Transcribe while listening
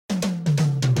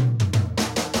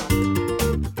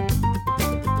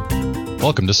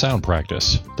Welcome to Sound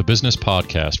Practice, the business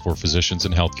podcast for physicians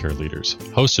and healthcare leaders,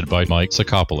 hosted by Mike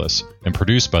Sakopoulos and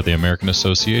produced by the American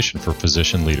Association for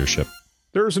Physician Leadership.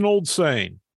 There's an old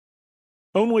saying,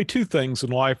 only two things in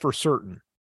life are certain,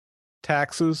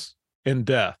 taxes and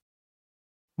death.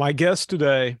 My guest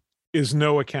today is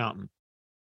no accountant.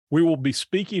 We will be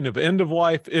speaking of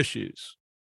end-of-life issues.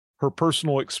 Her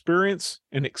personal experience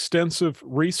and extensive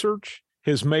research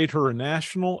has made her a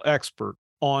national expert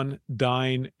on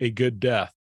dying a good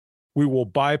death. We will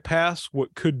bypass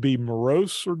what could be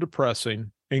morose or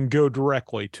depressing and go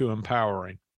directly to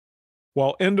empowering.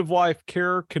 While end-of-life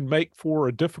care can make for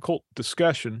a difficult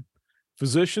discussion,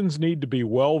 physicians need to be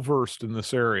well-versed in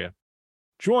this area.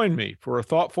 Join me for a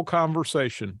thoughtful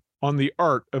conversation on the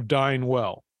art of dying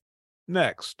well,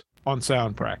 next on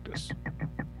Sound Practice.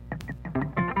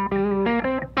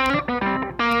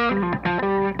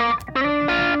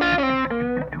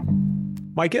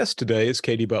 My guest today is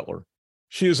Katy Butler.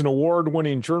 She is an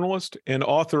award-winning journalist and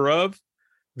author of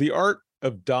The Art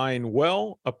of Dying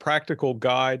Well, a practical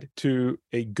guide to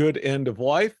a good end of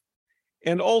life,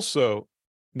 and also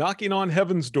Knocking on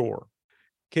Heaven's Door.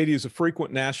 Katy is a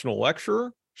frequent national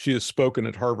lecturer. She has spoken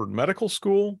at Harvard Medical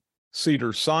School,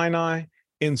 Cedars-Sinai,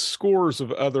 and scores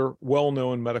of other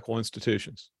well-known medical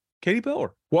institutions. Katy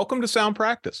Butler, welcome to Sound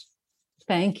Practice.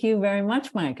 Thank you very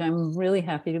much, Mike. I'm really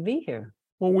happy to be here.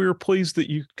 Well, we are pleased that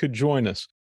you could join us.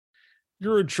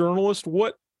 You're a journalist.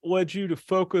 What led you to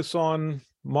focus on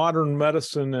modern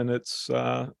medicine and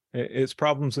its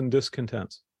problems and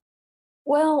discontents?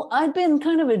 Well, I've been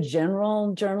kind of a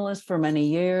general journalist for many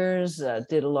years,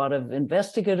 did a lot of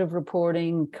investigative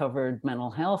reporting, covered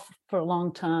mental health for a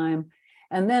long time.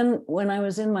 And then when I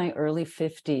was in my early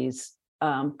 50s,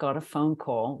 got a phone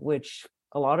call, which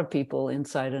a lot of people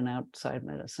inside and outside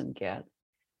medicine get,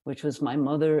 which was my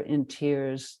mother in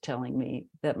tears telling me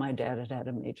that my dad had had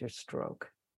a major stroke.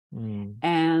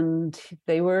 And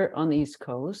they were on the East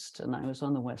Coast and I was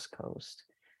on the West Coast.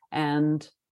 And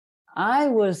I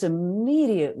was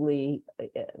immediately,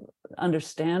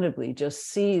 understandably, just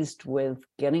seized with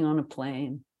getting on a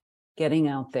plane, getting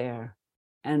out there,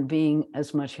 and being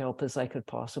as much help as I could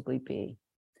possibly be.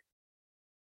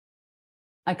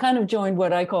 I kind of joined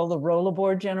what I call the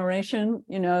rollerboard generation.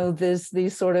 You know, there's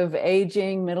these sort of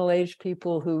aging, middle-aged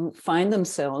people who find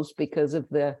themselves, because of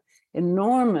the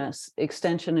enormous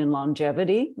extension in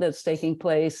longevity that's taking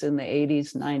place in the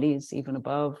 80s, 90s, even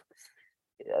above,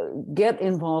 get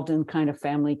involved in kind of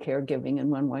family caregiving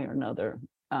in one way or another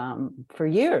for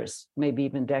years, maybe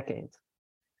even decades.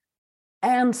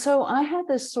 And so I had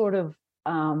this sort of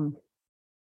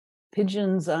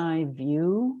pigeon's eye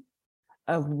view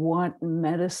of what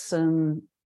medicine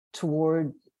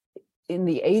toward in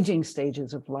the aging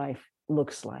stages of life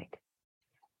looks like.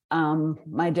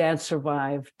 My dad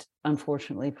survived,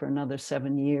 unfortunately, for another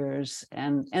 7 years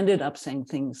and ended up saying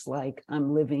things like,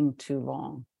 "I'm living too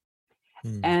long."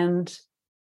 And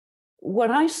what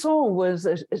I saw was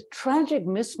a tragic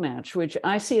mismatch, which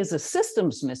I see as a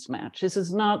systems mismatch. This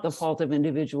is not the fault of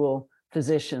individual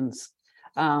physicians,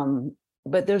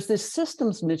 but there's this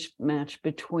systems mismatch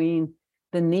between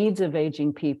the needs of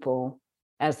aging people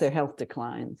as their health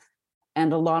declines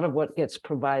and a lot of what gets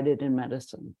provided in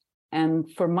medicine. And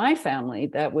for my family,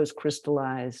 that was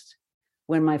crystallized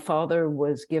when my father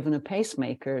was given a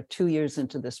pacemaker 2 years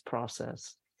into this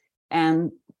process.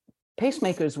 And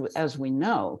pacemakers, as we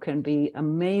know, can be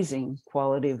amazing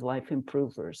quality of life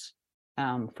improvers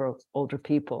for older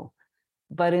people.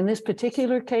 But in this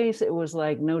particular case, it was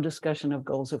like no discussion of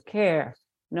goals of care,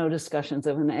 no discussions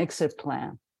of an exit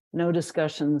plan, no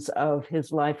discussions of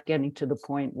his life getting to the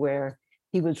point where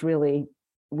he was really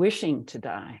wishing to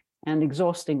die and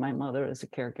exhausting my mother as a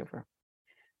caregiver.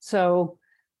 So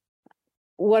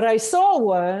what I saw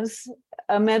was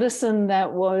a medicine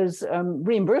that was a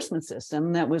reimbursement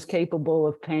system that was capable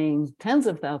of paying tens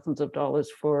of thousands of dollars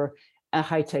for a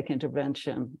high-tech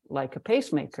intervention like a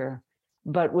pacemaker,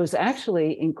 but was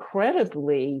actually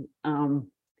incredibly,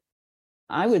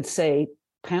 I would say,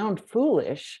 pound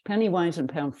foolish, penny wise and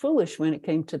pound foolish when it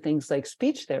came to things like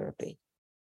speech therapy.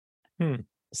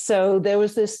 So there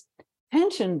was this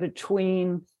tension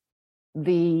between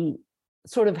the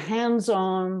sort of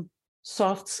hands-on,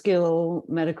 soft skill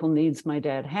medical needs my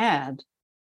dad had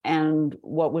and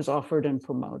what was offered and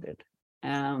promoted.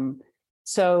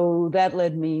 So that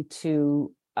led me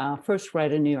to first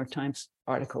write a New York Times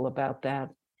article about that.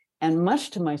 And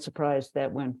much to my surprise,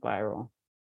 that went viral.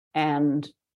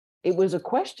 And it was a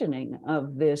questioning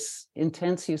of this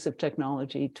intense use of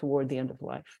technology toward the end of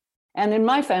life. And in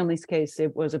my family's case,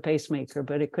 it was a pacemaker,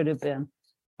 but it could have been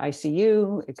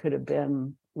ICU, it could have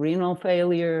been renal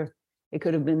failure, It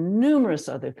could have been numerous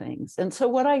other things. And so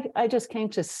what I just came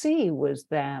to see was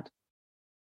that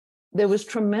there was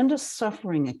tremendous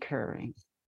suffering occurring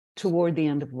toward the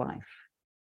end of life,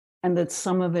 and that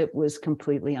some of it was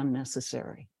completely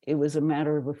unnecessary. It was a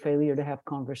matter of a failure to have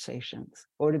conversations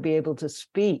or to be able to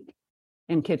speak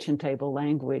in kitchen table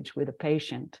language with a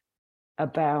patient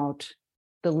about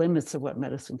the limits of what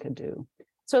medicine could do.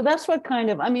 So that's what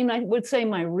I would say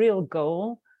my real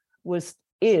goal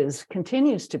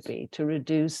continues to be to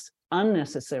reduce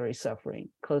unnecessary suffering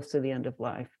close to the end of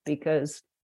life, because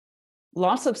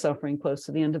loss of suffering close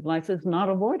to the end of life is not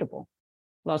avoidable.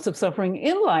 Loss of suffering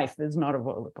in life is not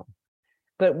avoidable.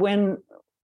 But when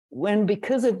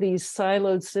because of these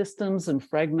siloed systems and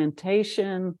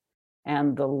fragmentation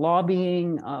and the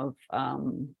lobbying of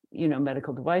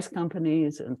medical device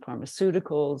companies and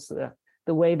pharmaceuticals,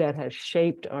 the way that has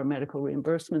shaped our medical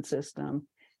reimbursement system,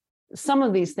 some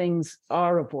of these things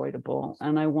are avoidable.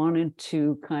 And I wanted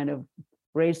to kind of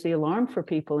raise the alarm for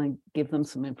people and give them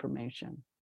some information.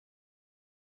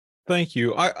 Thank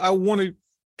you. I want to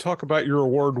talk about your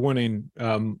award-winning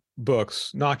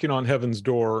books, Knocking on Heaven's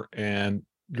Door, and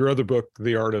your other book,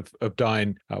 The Art of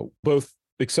Dying, both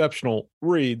exceptional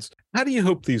reads. How do you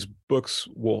hope these books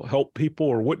will help people,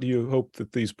 or what do you hope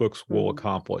that these books will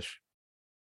accomplish?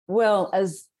 Well,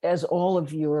 as all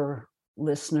of your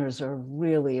listeners are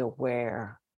really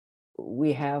aware,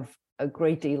 we have a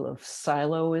great deal of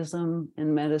siloism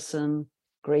in medicine,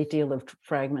 great deal of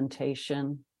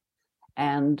fragmentation.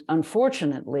 And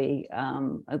unfortunately,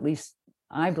 at least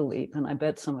I believe, and I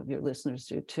bet some of your listeners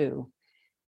do too,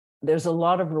 there's a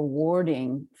lot of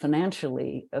rewarding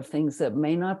financially of things that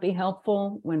may not be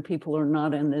helpful when people are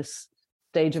not in this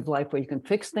stage of life where you can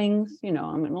fix things,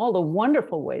 all the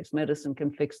wonderful ways medicine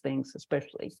can fix things,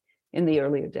 especially in the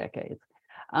earlier decades.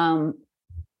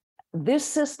 This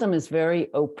system is very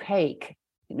opaque.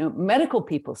 Medical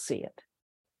people see it,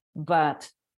 but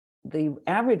the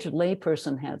average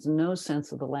layperson has no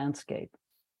sense of the landscape,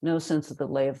 no sense of the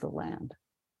lay of the land.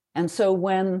 And so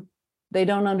when they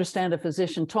don't understand a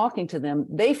physician talking to them,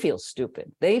 they feel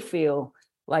stupid. They feel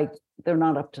like they're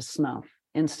not up to snuff,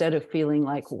 instead of feeling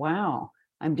like, wow,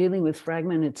 I'm dealing with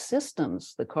fragmented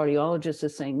systems. The cardiologist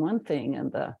is saying one thing,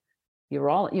 and the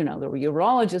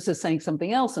urologist is saying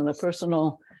something else, and the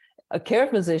personal care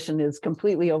physician is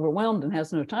completely overwhelmed and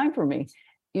has no time for me.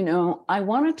 I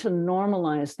wanted to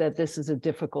normalize that this is a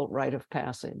difficult rite of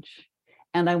passage.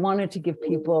 And I wanted to give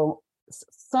people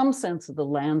some sense of the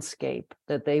landscape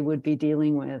that they would be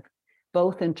dealing with,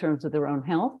 both in terms of their own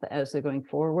health as they're going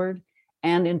forward,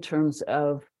 and in terms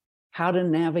of how to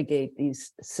navigate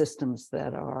these systems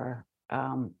that are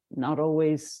not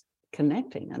always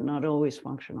connecting and not always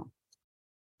functional.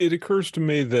 It occurs to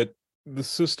me that the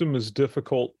system is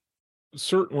difficult,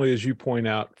 certainly, as you point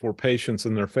out, for patients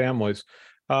and their families,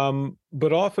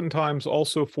 but oftentimes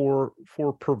also for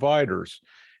providers.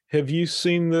 Have you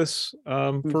seen this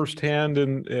firsthand?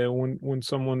 And when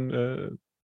someone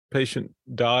patient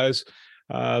dies,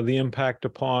 the impact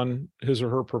upon his or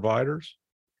her providers?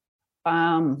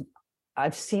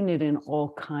 I've seen it in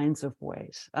all kinds of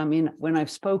ways. I mean, when I've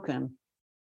spoken,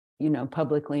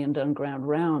 publicly and done ground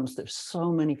rounds, there's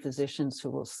so many physicians who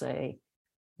will say,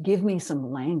 give me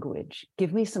some language,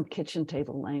 give me some kitchen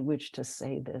table language to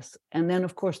say this. And then,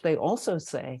 of course, they also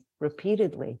say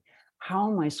repeatedly,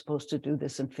 how am I supposed to do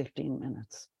this in 15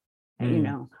 minutes?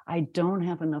 I don't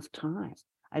have enough time.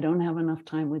 I don't have enough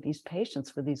time with these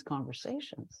patients for these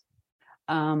conversations.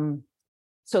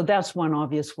 So that's one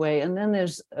obvious way. And then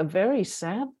there's a very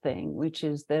sad thing, which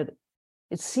is that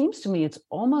it seems to me it's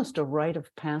almost a rite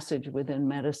of passage within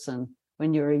medicine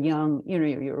when you're a young,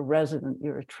 you're a resident,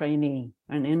 you're a trainee,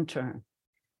 an intern,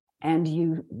 and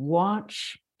you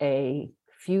watch a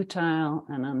futile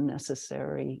and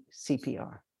unnecessary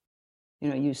CPR.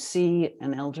 You see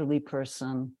an elderly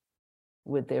person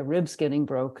with their ribs getting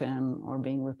broken or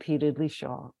being repeatedly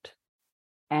shocked,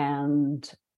 and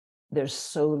there's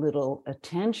so little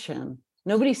attention.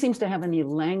 Nobody seems to have any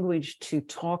language to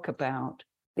talk about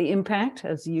the impact,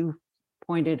 as you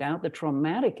pointed out, the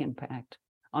traumatic impact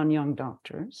on young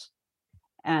doctors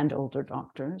and older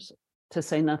doctors, to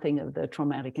say nothing of the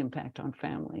traumatic impact on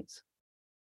families.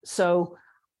 So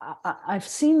I've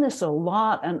seen this a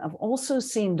lot, and I've also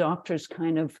seen doctors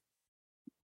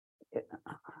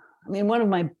one of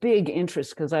my big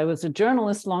interests, because I was a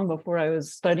journalist long before I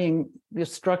was studying the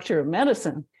structure of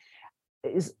medicine,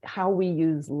 is how we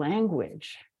use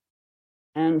language.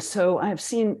 And so I've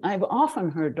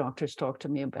often heard doctors talk to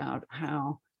me about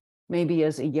how maybe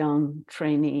as a young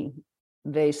trainee,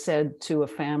 they said to a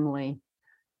family,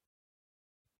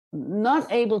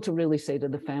 not able to really say to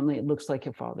the family, it looks like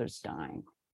your father's dying.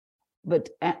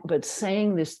 but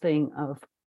saying this thing of,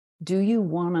 do you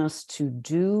want us to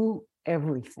do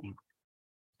everything?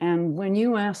 And when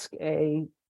you ask a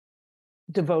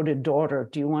devoted daughter,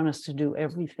 do you want us to do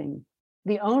everything?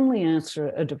 The only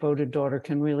answer a devoted daughter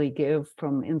can really give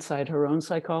from inside her own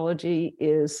psychology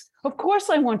is, of course,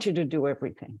 I want you to do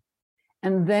everything.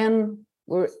 And then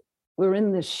we're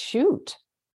in this chute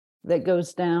that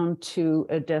goes down to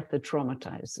a death that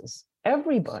traumatizes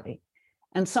everybody.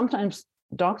 And sometimes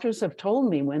doctors have told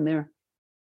me when they're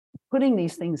putting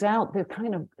these things out, they're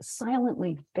kind of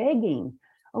silently begging,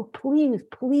 oh, please,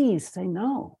 please say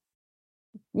no,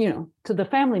 to the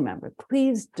family member.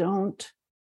 Please don't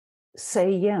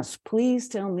say yes. Please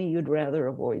tell me you'd rather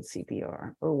avoid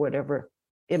CPR or whatever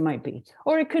it might be.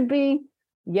 Or it could be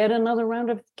yet another round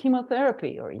of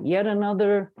chemotherapy or yet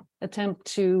another attempt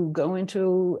to go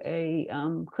into a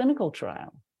clinical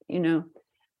trial,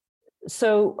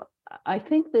 So I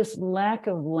think this lack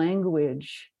of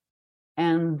language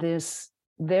and this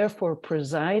therefore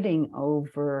presiding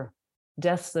over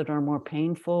deaths that are more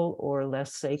painful or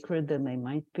less sacred than they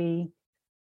might be,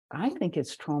 I think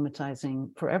it's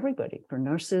traumatizing for everybody, for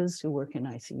nurses who work in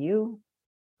ICU,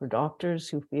 for doctors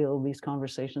who feel these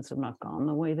conversations have not gone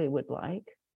the way they would like,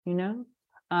 I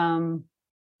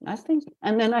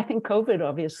think COVID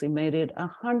obviously made it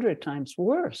 100 times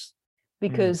worse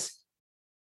because,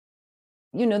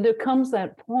 there comes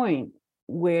that point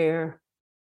where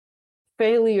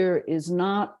failure is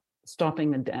not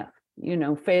stopping a death.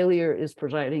 Failure is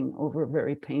presiding over a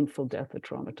very painful death that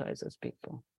traumatizes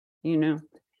people,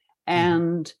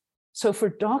 And so for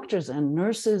doctors and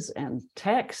nurses and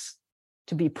techs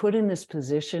to be put in this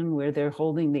position where they're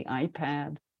holding the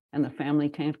iPad and the family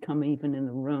can't come even in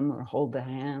the room or hold the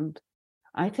hand,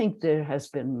 I think there has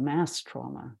been mass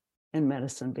trauma in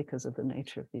medicine because of the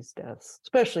nature of these deaths,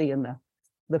 especially in the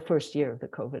first year of the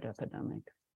COVID epidemic.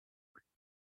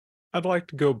 I'd like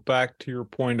to go back to your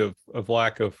point of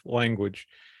lack of language.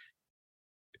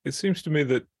 It seems to me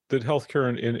that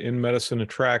healthcare in medicine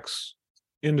attracts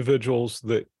individuals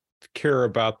that care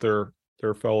about their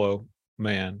fellow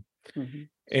man. Mm-hmm.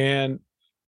 And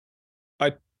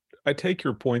I take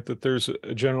your point that there's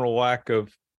a general lack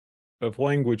of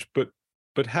language, but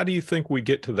how do you think we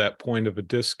get to that point of a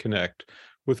disconnect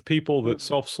with people that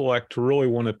self-select to really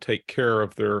want to take care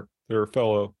of their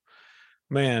fellow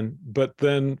man, but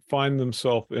then find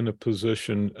themselves in a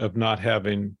position of not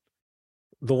having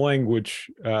the language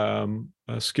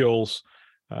skills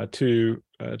to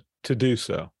do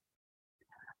so?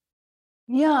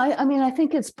 Yeah, I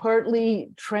think it's partly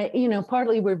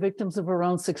partly we're victims of our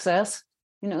own success.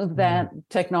 That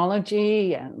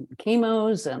technology and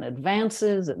chemos and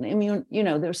advances and immune,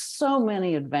 there's so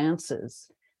many advances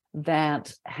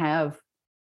that have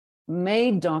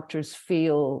made doctors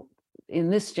feel in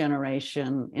this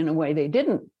generation, in a way they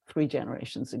didn't 3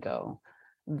 generations ago,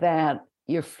 that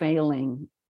you're failing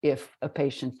if a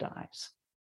patient dies,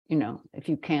 if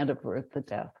you can't avert the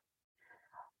death.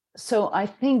 So I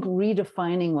think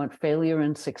redefining what failure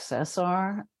and success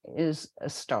are is a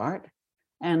start.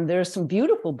 And there's some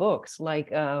beautiful books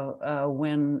like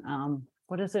when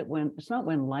it's not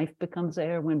when life becomes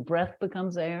air, when breath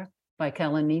becomes air, by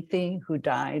Kalanithi, who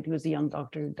died. He was a young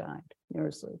doctor who died,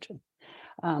 neurosurgeon,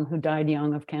 who died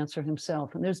young of cancer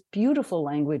himself. And there's beautiful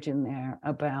language in there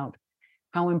about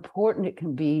how important it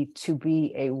can be to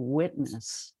be a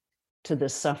witness to the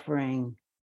suffering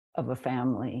of a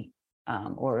family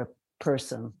or a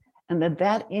person, and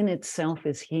that in itself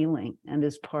is healing and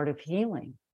is part of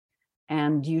healing.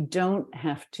 And you don't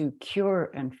have to cure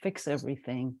and fix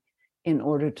everything in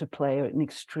order to play an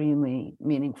extremely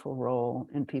meaningful role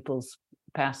in people's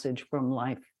passage from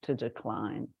life to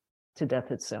decline, to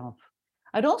death itself.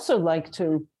 I'd also like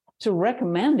to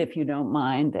recommend, if you don't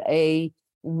mind, a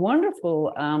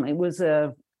wonderful, it was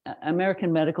a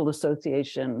American Medical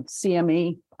Association,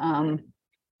 CME,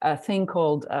 a thing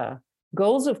called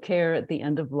Goals of Care at the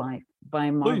End of Life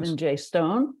by Marvin J.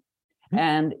 Stone.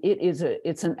 And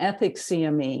it's an ethics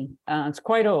CME. It's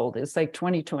quite old. It's like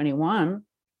 2001,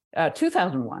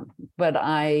 but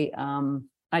I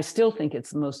still think it's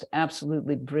the most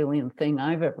absolutely brilliant thing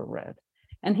I've ever read.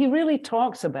 And he really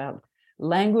talks about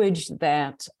language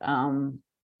that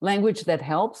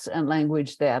helps and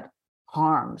language that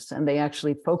harms. And they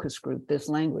actually focus group this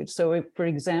language. So if, for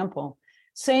example,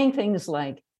 saying things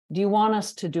like, do you want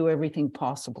us to do everything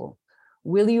possible?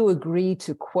 Will you agree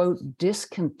to, quote,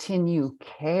 discontinue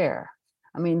care?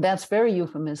 I mean, that's very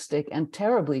euphemistic and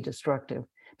terribly destructive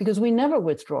because we never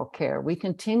withdraw care. We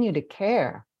continue to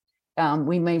care.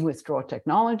 We may withdraw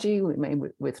technology, we may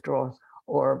withdraw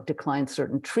or decline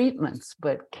certain treatments,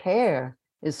 but care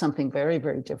is something very,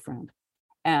 very different.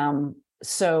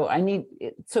 So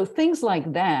things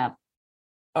like that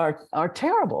are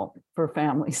terrible for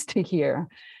families to hear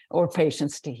or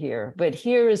patients to hear. But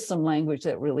here is some language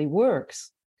that really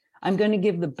works. I'm going to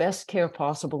give the best care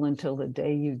possible until the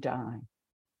day you die.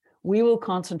 We will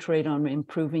concentrate on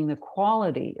improving the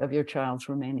quality of your child's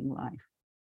remaining life.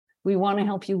 We want to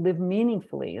help you live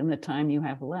meaningfully in the time you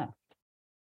have left.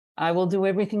 I will do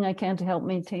everything I can to help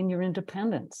maintain your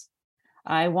independence.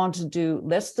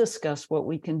 Let's discuss what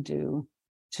we can do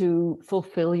to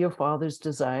fulfill your father's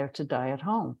desire to die at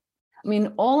home. I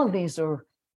mean, all of these are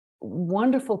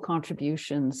wonderful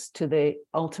contributions to the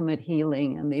ultimate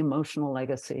healing and the emotional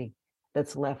legacy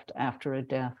that's left after a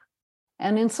death.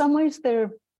 And in some ways, they're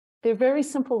very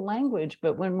simple language,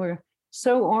 but when we're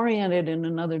so oriented in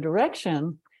another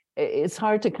direction, it's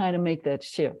hard to kind of make that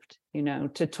shift,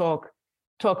 to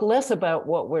talk less about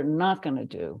what we're not going to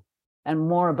do and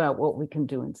more about what we can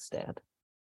do instead.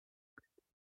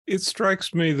 It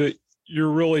strikes me that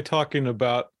you're really talking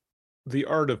about the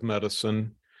art of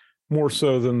medicine more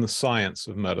so than the science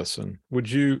of medicine.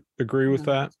 Would you agree with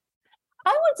that?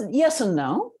 Yes and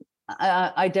no.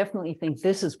 I definitely think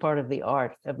this is part of the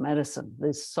art of medicine,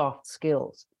 these soft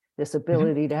skills, this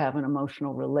ability to have an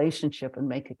emotional relationship and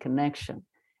make a connection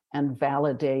and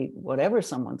validate whatever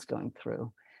someone's going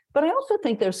through. But I also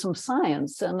think there's some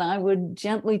science, and I would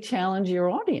gently challenge your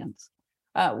audience.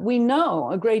 We know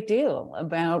a great deal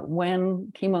about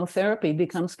when chemotherapy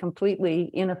becomes completely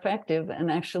ineffective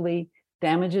and actually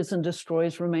damages and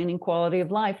destroys remaining quality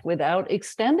of life without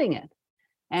extending it.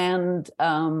 And,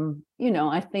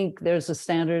 I think there's a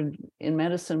standard in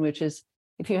medicine, which is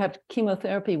if you have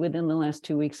chemotherapy within the last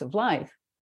 2 weeks of life,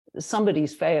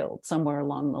 somebody's failed somewhere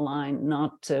along the line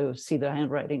not to see the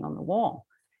handwriting on the wall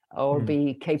or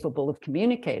be capable of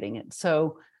communicating it.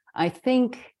 So I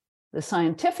think the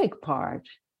scientific part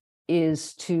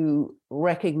is to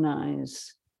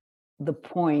recognize the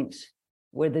point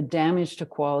where the damage to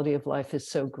quality of life is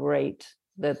so great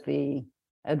that the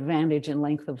advantage in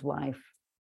length of life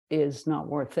is not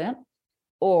worth it,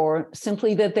 or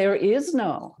simply that there is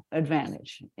no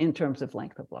advantage in terms of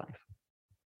length of life.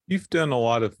 You've done a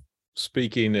lot of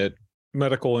speaking at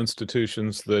medical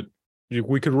institutions that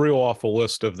we could reel off a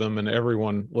list of them and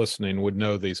everyone listening would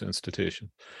know these institutions.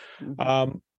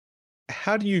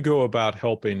 How do you go about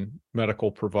helping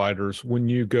medical providers when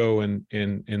you go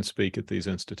and speak at these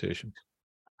institutions?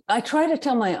 I try to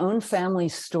tell my own family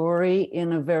story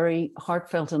in a very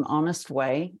heartfelt and honest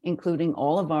way, including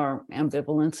all of our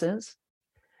ambivalences.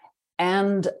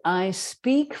 And I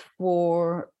speak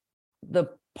for the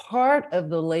part of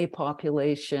the lay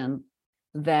population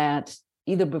that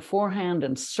either beforehand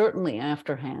and certainly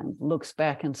afterhand looks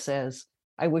back and says,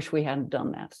 I wish we hadn't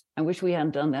done that. I wish we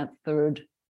hadn't done that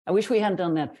I wish we hadn't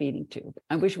done that feeding tube.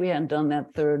 I wish we hadn't done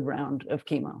that third round of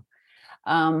chemo.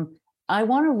 I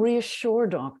want to reassure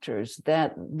doctors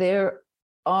that there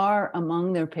are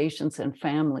among their patients and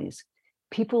families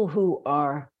people who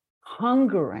are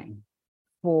hungering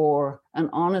for an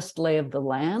honest lay of the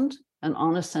land, an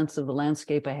honest sense of the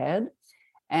landscape ahead,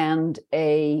 and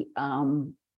they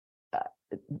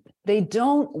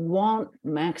don't want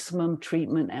maximum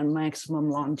treatment and maximum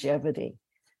longevity.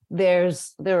 There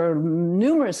are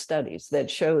numerous studies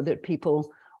that show that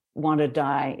people want to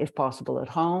die, if possible, at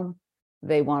home.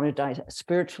 They want to die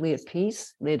spiritually at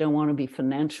peace. They don't want to be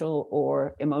financial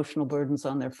or emotional burdens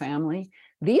on their family.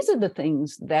 These are the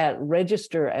things that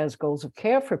register as goals of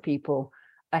care for people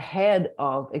ahead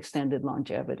of extended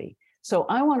longevity. So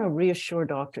I want to reassure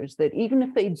doctors that even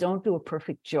if they don't do a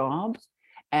perfect job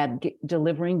at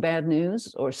delivering bad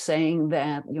news or saying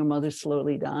that your mother's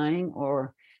slowly dying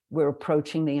or we're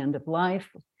approaching the end of life,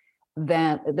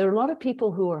 that there are a lot of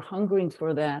people who are hungering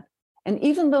for that. And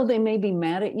even though they may be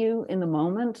mad at you in the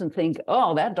moment and think,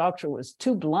 oh, that doctor was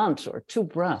too blunt or too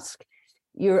brusque,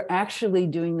 you're actually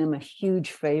doing them a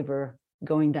huge favor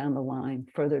going down the line,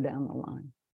 further down the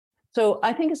line. So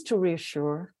I think it's to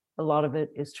reassure. A lot of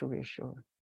it is to reassure.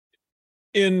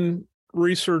 In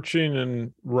researching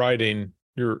and writing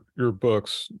your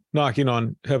books, Knocking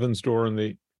on Heaven's Door and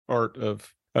the Art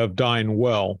of Dying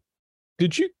Well,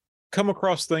 did you come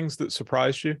across things that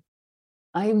surprised you?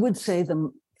 I would say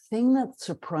the thing that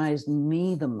surprised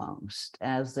me the most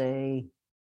as I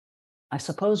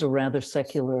suppose, a rather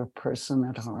secular person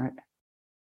at heart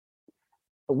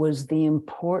was the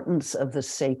importance of the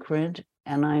sacred,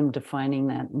 and I'm defining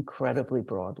that incredibly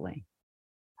broadly.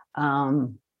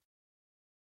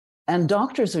 And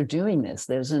doctors are doing this.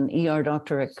 There's an ER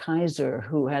doctor at Kaiser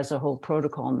who has a whole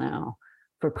protocol now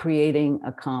for creating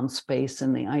a calm space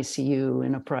in the ICU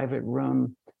in a private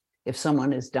room if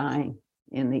someone is dying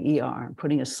in the ER and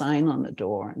putting a sign on the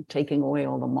door and taking away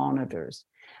all the monitors,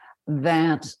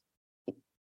 that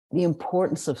the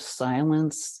importance of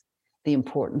silence, the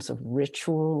importance of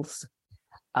rituals,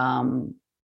 and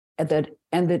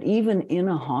that even in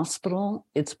a hospital,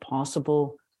 it's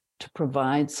possible to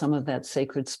provide some of that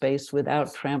sacred space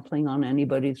without trampling on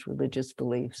anybody's religious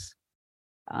beliefs.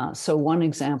 So one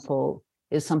example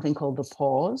is something called the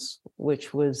pause,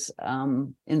 which was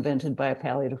invented by a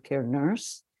palliative care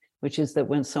nurse, which is that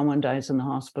when someone dies in the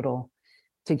hospital,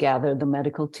 to gather the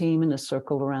medical team in a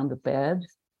circle around the bed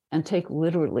and take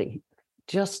literally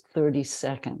just 30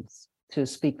 seconds to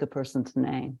speak the person's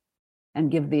name and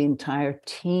give the entire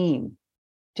team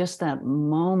just that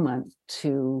moment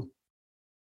to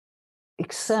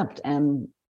accept and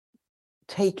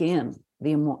take in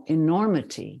the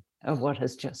enormity of what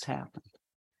has just happened.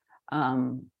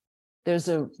 There's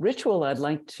a ritual I'd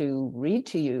like to read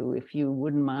to you, if you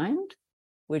wouldn't mind,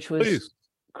 which was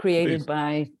created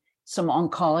by some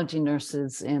oncology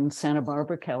nurses in Santa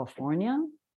Barbara, California.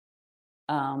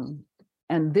 And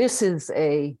this is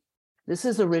a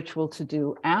ritual to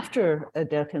do after a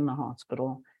death in the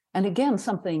hospital. And again,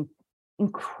 something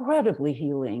incredibly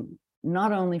healing,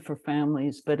 not only for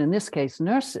families, but in this case,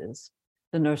 nurses,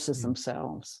 the nurses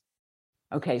themselves.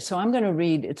 Okay, so I'm going to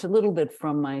read, it's a little bit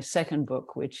from my second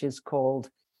book, which is called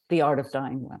The Art of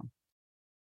Dying Well.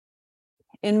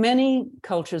 In many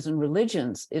cultures and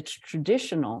religions, it's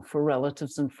traditional for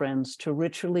relatives and friends to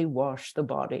ritually wash the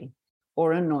body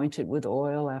or anoint it with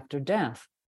oil after death.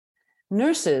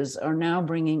 Nurses are now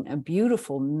bringing a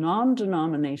beautiful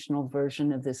non-denominational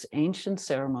version of this ancient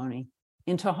ceremony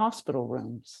into hospital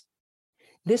rooms.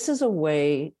 This is a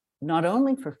way not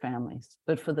only for families,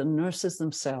 but for the nurses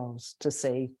themselves to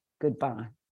say goodbye.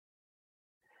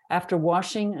 After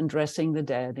washing and dressing the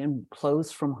dead in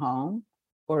clothes from home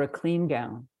or a clean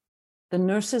gown, the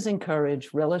nurses encourage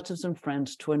relatives and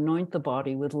friends to anoint the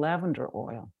body with lavender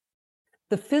oil.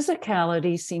 The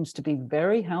physicality seems to be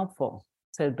very helpful,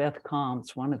 said Beth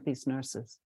Combs, one of these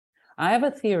nurses. I have a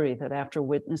theory that after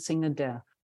witnessing a death,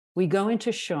 we go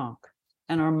into shock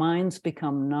and our minds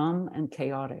become numb and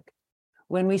chaotic.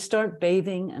 When we start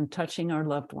bathing and touching our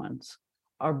loved ones,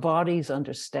 our bodies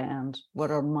understand what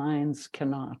our minds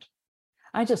cannot.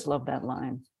 I just love that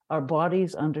line. Our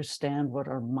bodies understand what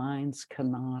our minds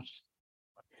cannot.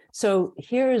 So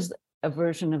here is a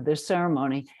version of this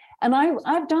ceremony. And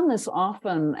I've done this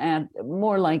often at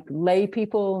more like lay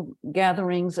people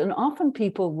gatherings, and often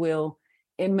people will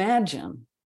imagine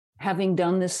having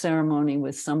done this ceremony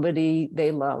with somebody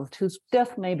they loved whose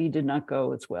death maybe did not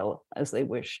go as well as they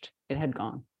wished it had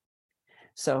gone.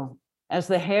 So as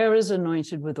the hair is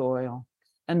anointed with oil,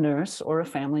 a nurse or a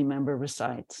family member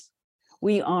recites,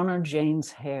 "We honor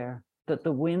Jane's hair that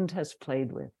the wind has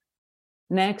played with."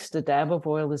 Next, a dab of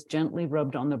oil is gently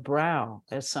rubbed on the brow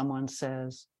as someone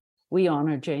says, "We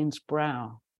honor Jane's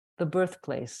brow, the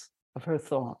birthplace of her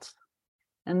thoughts."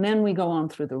 And then we go on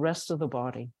through the rest of the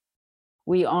body.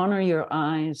 "We honor your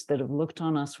eyes that have looked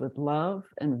on us with love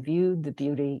and viewed the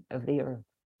beauty of the earth.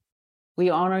 We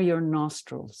honor your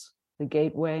nostrils, the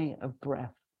gateway of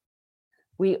breath.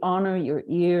 We honor your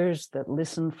ears that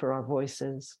listen for our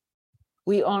voices.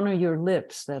 We honor your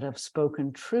lips that have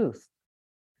spoken truth.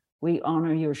 We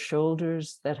honor your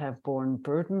shoulders that have borne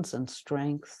burdens and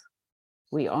strength.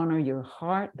 We honor your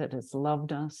heart that has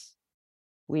loved us.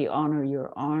 We honor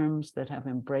your arms that have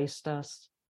embraced us.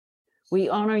 We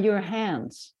honor your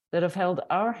hands that have held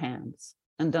our hands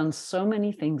and done so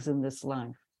many things in this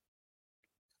life.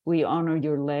 We honor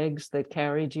your legs that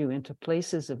carried you into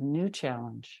places of new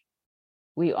challenge.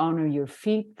 We honor your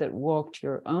feet that walked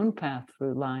your own path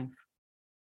through life.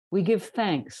 We give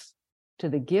thanks to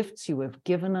the gifts you have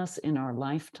given us in our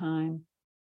lifetime.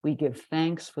 We give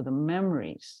thanks for the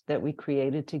memories that we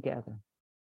created together.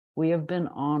 We have been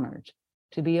honored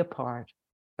to be a part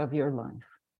of your life."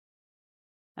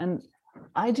 And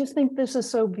I just think this is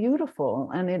so beautiful.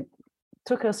 And it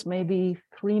took us maybe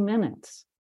 3 minutes.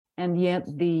 And yet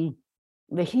the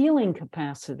healing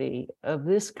capacity of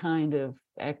this kind of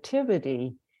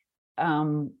activity,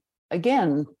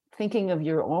 again, thinking of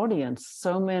your audience,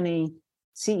 so many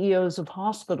CEOs of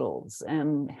hospitals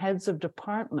and heads of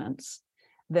departments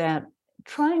that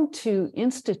trying to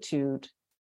institute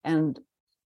and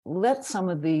let some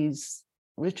of these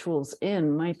rituals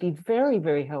in might be very,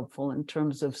 very helpful in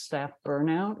terms of staff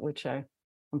burnout, which I'm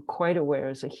quite aware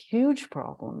is a huge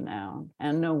problem now.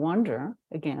 And no wonder,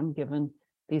 again, given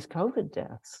these COVID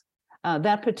deaths.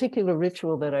 That particular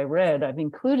ritual that I read, I've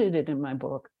included it in my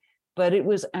book, but it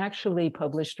was actually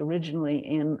published originally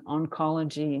in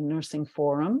Oncology Nursing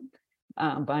Forum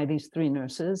by these 3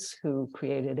 nurses who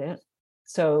created it.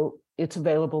 So it's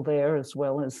available there as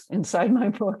well as inside my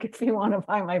book if you want to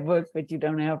buy my book, but you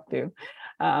don't have to.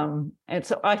 And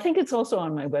so I think it's also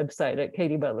on my website at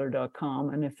katybutler.com.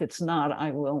 And if it's not, I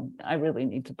really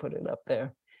need to put it up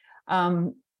there.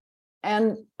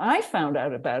 And I found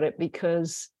out about it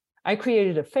because I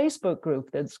created a Facebook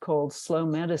group that's called Slow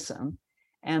Medicine.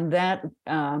 And that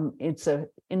it's an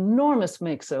enormous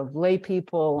mix of lay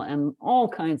people and all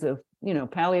kinds of,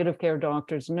 palliative care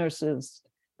doctors, nurses,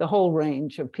 the whole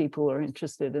range of people who are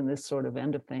interested in this sort of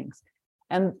end of things.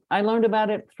 And I learned about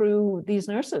it through these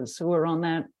nurses who were on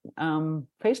that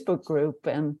Facebook group.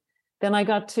 And then I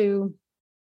got to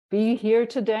be here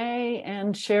today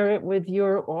and share it with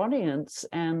your audience.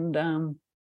 And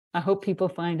I hope people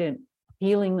find it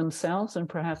healing themselves and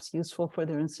perhaps useful for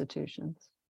their institutions.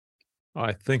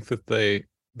 I think that they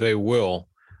will.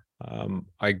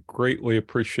 I greatly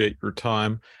appreciate your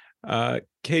time.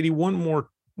 Katy, one more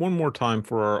time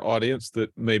for our audience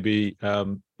that may be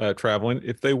traveling.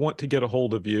 If they want to get a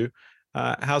hold of you,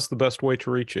 how's the best way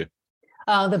to reach you?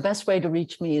 The best way to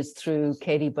reach me is through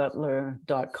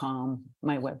katybutler.com,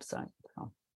 my website.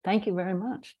 So thank you very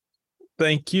much.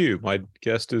 Thank you. My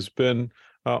guest has been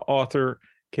author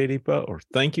Katy Butler.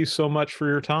 Thank you so much for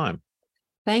your time.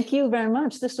 Thank you very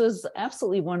much. This was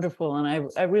absolutely wonderful. And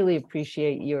I really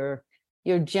appreciate your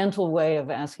gentle way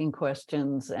of asking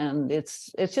questions. And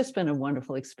it's just been a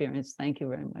wonderful experience. Thank you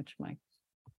very much, Mike.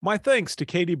 My thanks to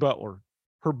Katy Butler.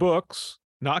 Her books,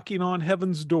 Knocking on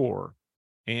Heaven's Door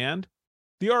and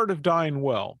The Art of Dying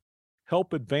Well,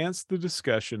 help advance the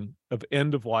discussion of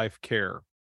end-of-life care.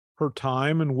 Her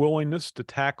time and willingness to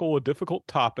tackle a difficult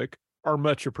topic are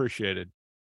much appreciated.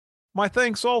 My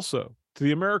thanks also to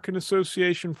the American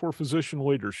Association for Physician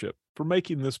Leadership for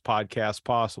making this podcast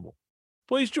possible.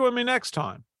 Please join me next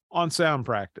time on Sound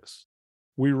Practice.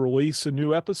 We release a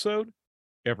new episode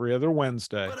every other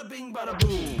Wednesday.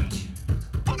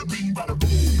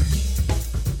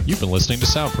 You've been listening to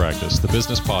Sound Practice, the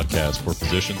business podcast for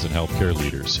physicians and healthcare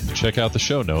leaders. Check out the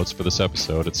show notes for this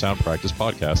episode at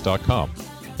soundpracticepodcast.com.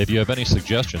 If you have any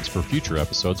suggestions for future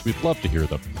episodes, we'd love to hear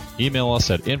them. Email us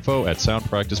at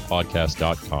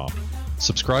info@soundpracticepodcast.com.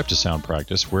 Subscribe to Sound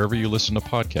Practice wherever you listen to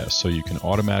podcasts so you can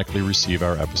automatically receive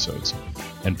our episodes.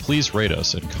 And please rate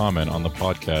us and comment on the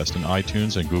podcast in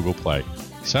iTunes and Google Play.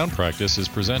 Sound Practice is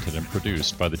presented and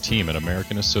produced by the team at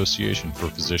American Association for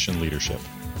Physician Leadership.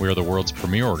 We are the world's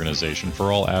premier organization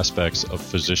for all aspects of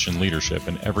physician leadership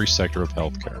in every sector of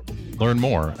healthcare. Learn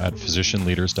more at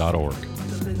physicianleaders.org.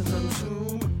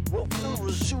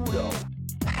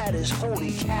 That is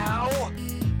holy cow.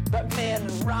 Batman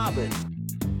and Robin.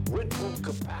 Red Bull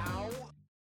Kapow.